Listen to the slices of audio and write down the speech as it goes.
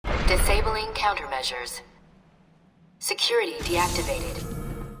Disabling countermeasures. Security deactivated.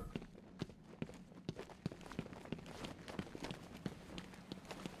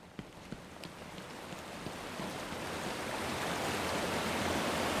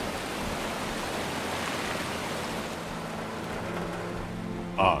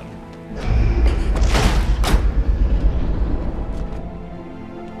 On.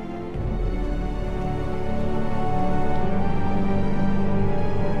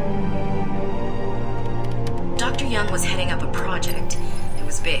 Dr. Young was heading up a project. It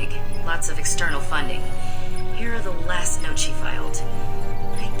was big, lots of external funding. Here are the last notes she filed.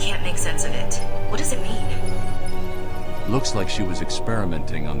 I can't make sense of it. What does it mean? Looks like she was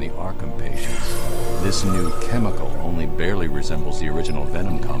experimenting on the Arkham patients. This new chemical only barely resembles the original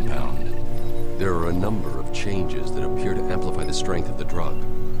venom compound. There are a number of changes that appear to amplify the strength of the drug.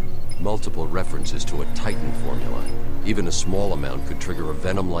 Multiple references to a Titan formula. Even a small amount could trigger a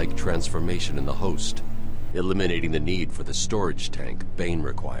venom-like transformation in the host, eliminating the need for the storage tank Bane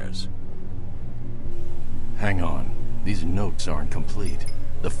requires. Hang on. These notes aren't complete.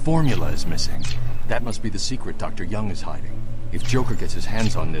 The formula is missing. That must be the secret Dr. Young is hiding. If Joker gets his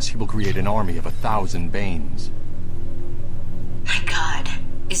hands on this, he will create an army of 1,000 Banes. My God.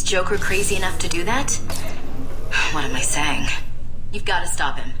 Is Joker crazy enough to do that? What am I saying? You've got to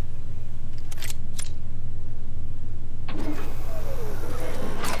stop him.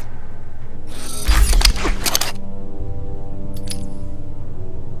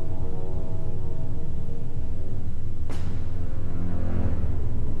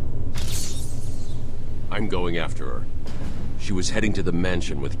 I'm going after her. She was heading to the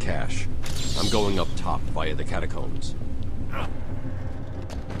mansion with cash. I'm going up top via the catacombs.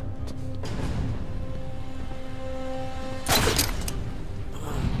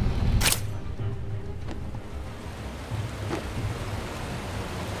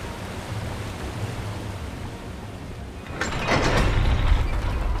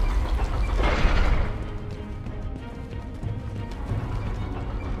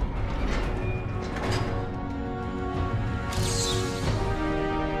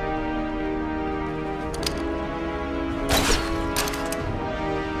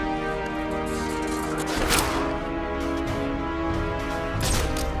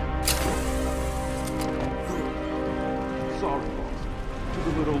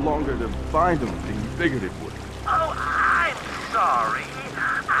 Longer to find them than you figured it would. Oh, I'm sorry.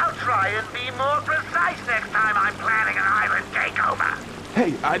 I'll try and be more precise next time I'm planning an island takeover.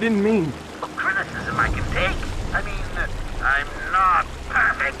 Hey, I didn't mean... Criticism I can take. I mean, I'm not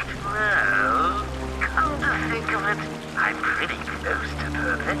perfect. Well, come to think of it, I'm pretty close to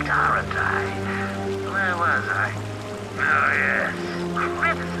perfect, aren't I? Where was I? Oh, yes.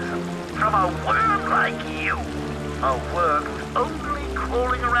 Criticism from a worm like you. A worm who's only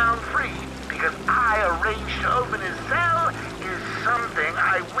crawling around free because I arranged to open his cell is something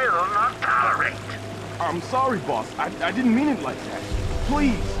I will not tolerate. I'm sorry, boss. I didn't mean it like that.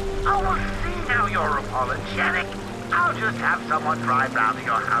 Please. Oh, well, see now you're apologetic. I'll just have someone drive round to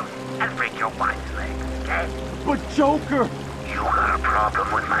your house and break your wife's legs, okay? But Joker! You got a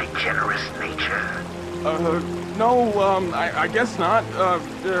problem with my generous nature? No, I guess not.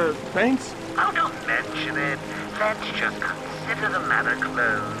 Thanks? Oh, don't mention it. Let's just consider the matter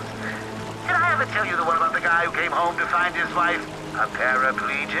closed. Did I ever tell you the one about the guy who came home to find his wife a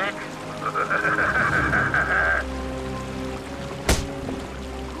paraplegic?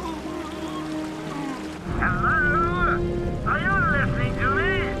 Hello? Are you listening to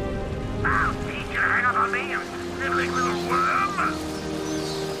me? I'll teach you to hang up on me, you sniveling little worm!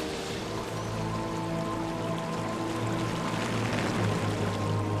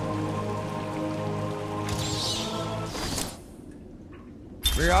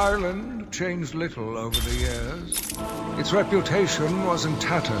 The island changed little over the years. Its reputation was in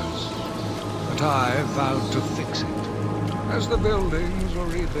tatters, but I vowed to fix it. As the buildings were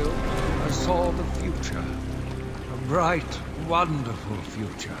rebuilt, I saw the future. A bright, wonderful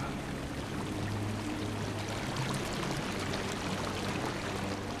future.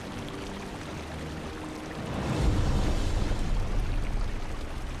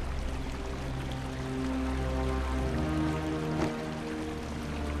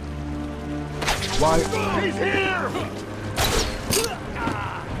 Why? He's here!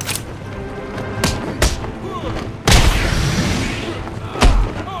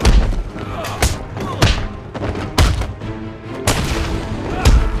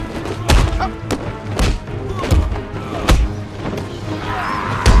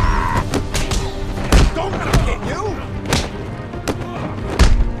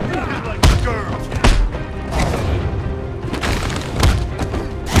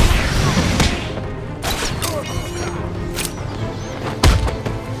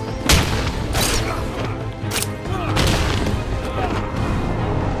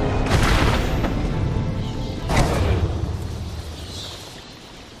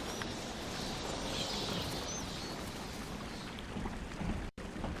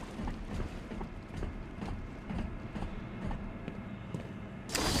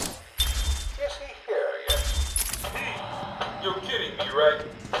 right.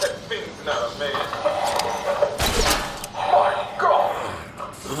 That thing's not a man. My God!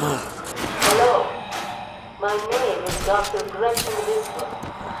 Hello. My name is Dr. Gretchen Whisper.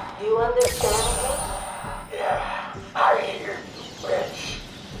 Do you understand me? Yeah, I hear you, bitch.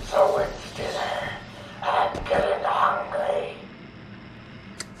 So it's dinner. I'm getting hungry.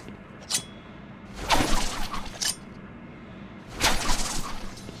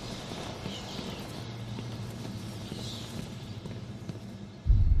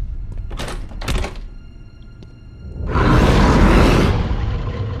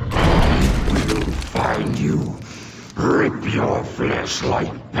 Find you. Rip your flesh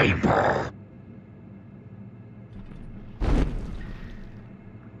like paper.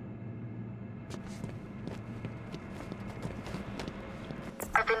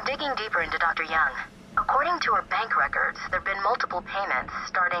 I've been digging deeper into Dr. Young. According to her bank records, there have been multiple payments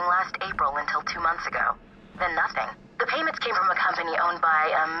starting last April until 2 months ago. Then nothing. The payments came from a company owned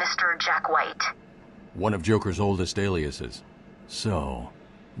by Mr. Jack White. One of Joker's oldest aliases. So,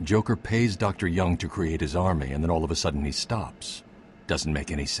 Joker pays Dr. Young to create his army, and then all of a sudden he stops. Doesn't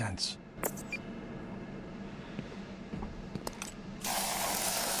make any sense.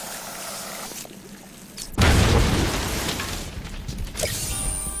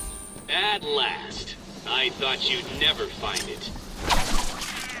 At last. I thought you'd never find it.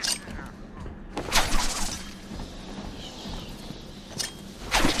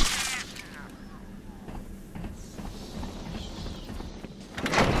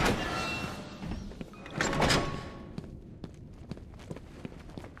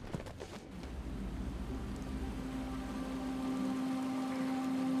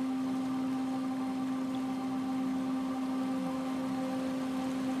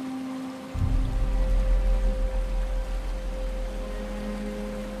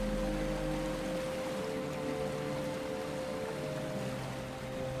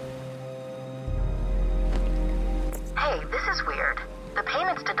 This is weird. The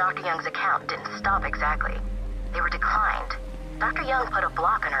payments to Dr. Young's account didn't stop exactly. They were declined. Dr. Young put a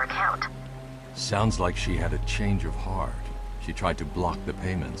block on her account. Sounds like she had a change of heart. She tried to block the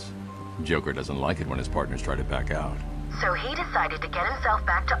payments. Joker doesn't like it when his partners try to back out. So he decided to get himself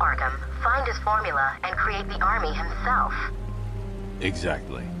back to Arkham, find his formula, and create the army himself.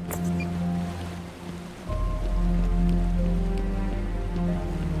 Exactly.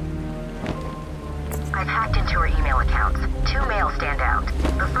 I've hacked into her email accounts. 2 mails stand out.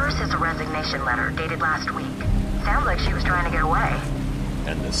 The first is a resignation letter dated last week. Sounds like she was trying to get away.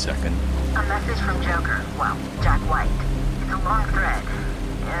 And the second? A message from Joker. Well, Jack White. It's a long thread.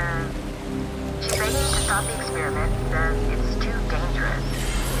 She's begging to stop the experiment. Says it's too dangerous.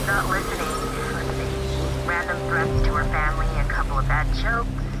 She's not listening. Let's see. Random threats to her family, a couple of bad jokes,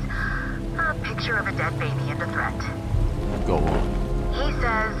 a picture of a dead baby, and a threat. Go on. He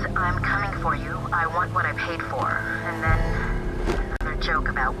says, I'm coming for you, I want what I paid for. And then another joke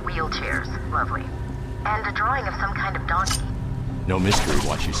about wheelchairs. Lovely. And a drawing of some kind of donkey. No mystery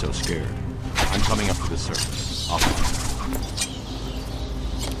why she's so scared. I'm coming up to the surface. I'll find her.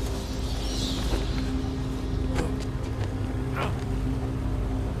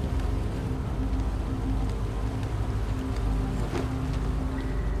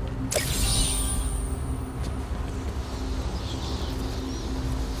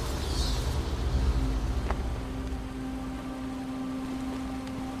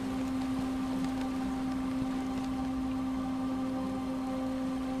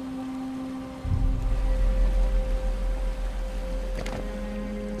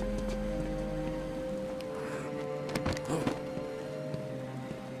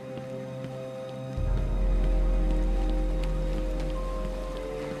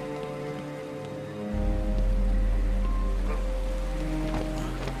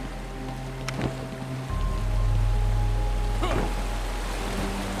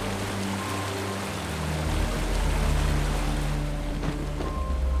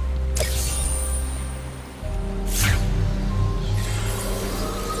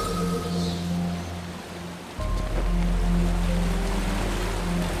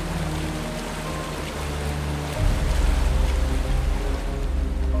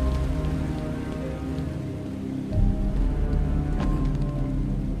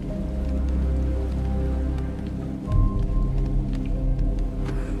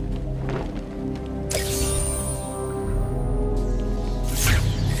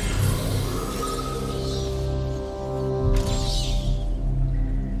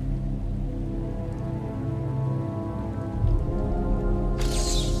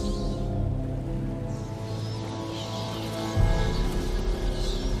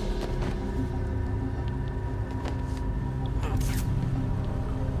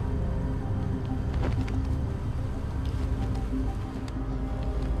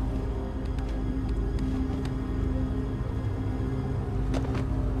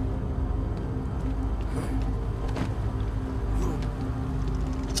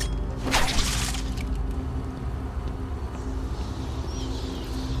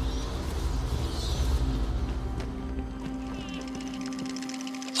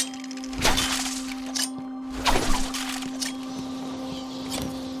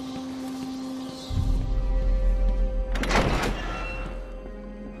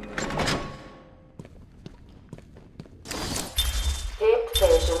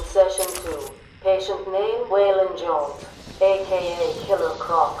 Killer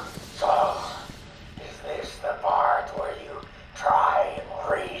Croc. So, is this the part where you try and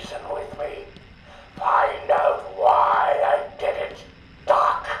reason with me? Find out why I did it,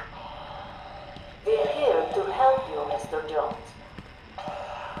 Doc. We're here to help you, Mr. Jones.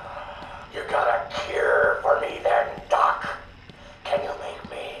 You got a cure for me then, Doc? Can you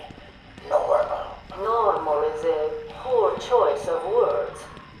make me normal? Normal is a poor choice of words.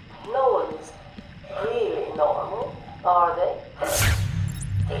 No one's really normal, are they?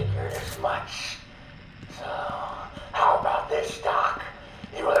 Figured as much. So, how about this, Doc?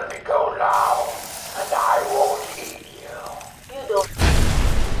 You let me go now, and I won't eat you. You don't...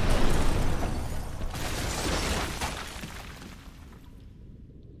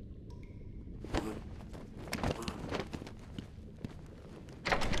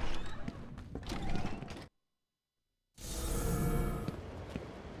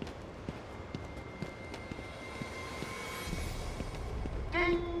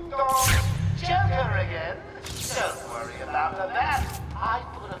 Ding dong! Joker again? Don't worry about that. I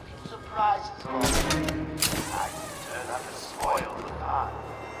put a few surprises for you. I can turn up and spoil the fun.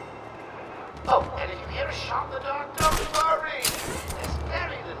 Oh, and if you hear a shot in the dark, don't worry. There's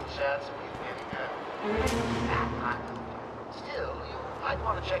very little chance of you getting hurt. Still, you might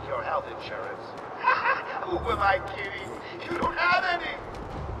want to check your health insurance. Who am I kidding? You don't have any.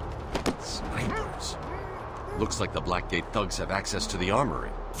 Snipers. Looks like the Blackgate thugs have access to the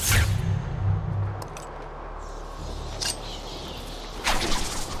armory.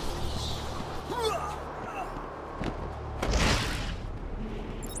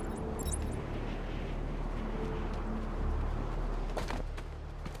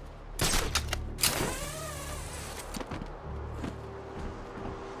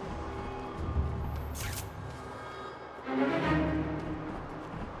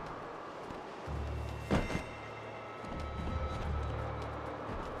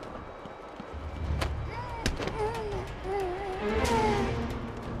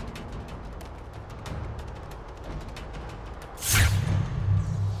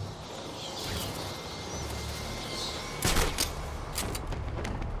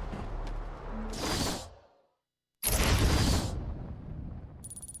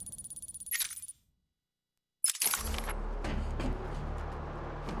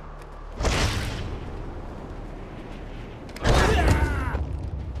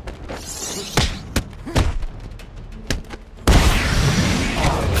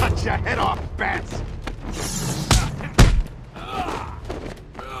 Cut your head off, bats!